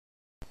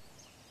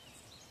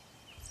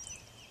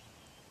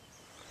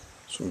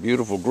Some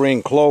beautiful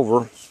green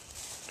clover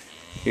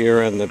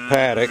here in the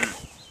paddock,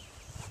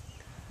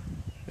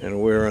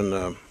 and we're in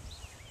the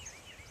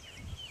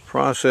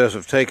process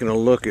of taking a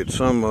look at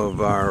some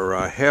of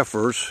our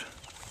heifers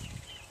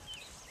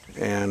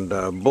and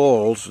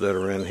bulls that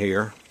are in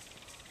here.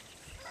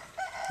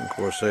 Of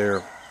course,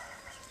 they're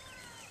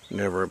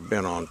never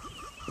been on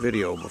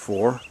video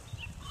before.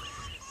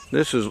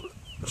 This is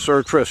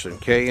Sir Tristan,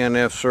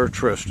 KNF Sir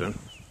Tristan.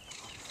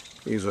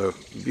 He's a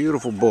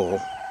beautiful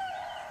bull.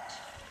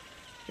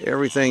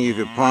 Everything you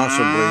could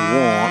possibly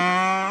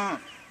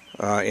want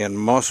in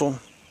muscle,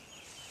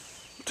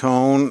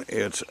 tone,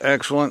 it's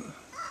excellent.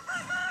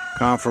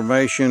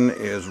 Conformation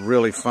is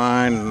really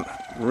fine,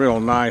 real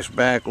nice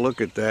back. Look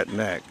at that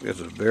neck. This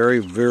is a very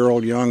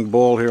virile young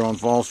bull here on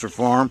Falster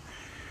Farm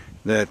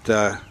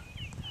that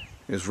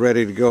is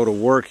ready to go to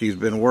work. He's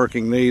been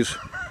working these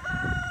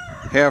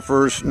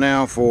heifers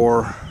now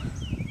for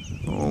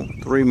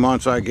 3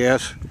 months, I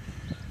guess,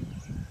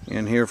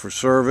 in here for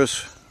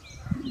service.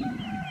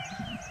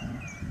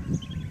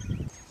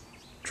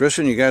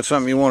 Tristan, you got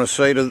something you want to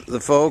say to the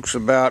folks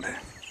about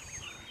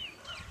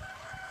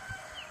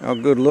how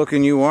good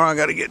looking you are? I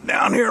got to get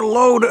down here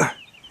low to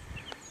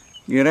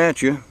get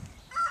at you.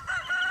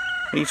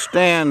 He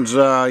stands,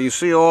 you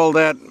see all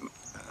that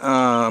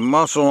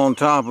muscle on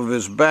top of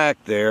his back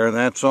there,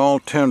 that's all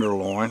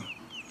tenderloin.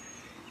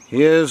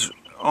 His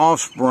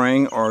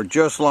offspring are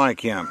just like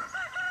him.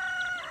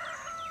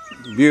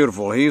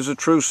 Beautiful. He's a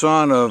true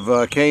son of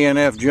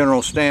KNF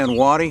General Stan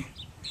Waddy.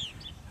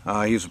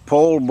 He's a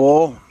polled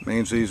bull,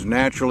 means he's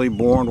naturally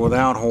born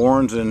without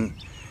horns, and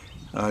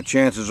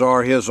chances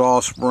are his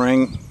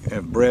offspring,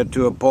 if bred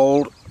to a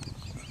polled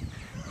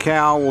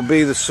cow, will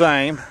be the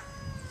same.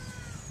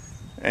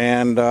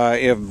 And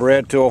if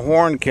bred to a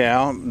horn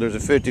cow, there's a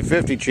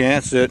 50-50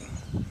 chance that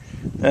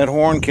that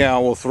horn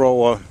cow will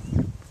throw a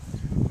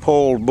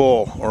polled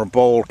bull or a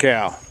polled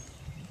cow.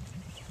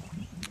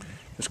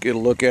 Let's get a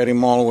look at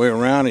him all the way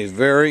around. He's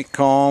very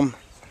calm,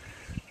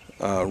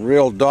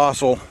 real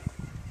docile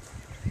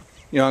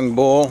young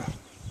bull.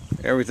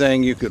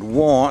 Everything you could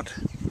want.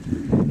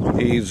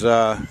 He's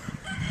got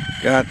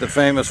the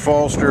famous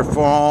Falster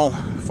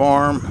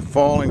Farm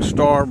Falling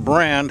Star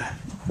brand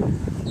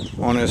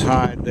on his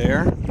hide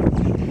there.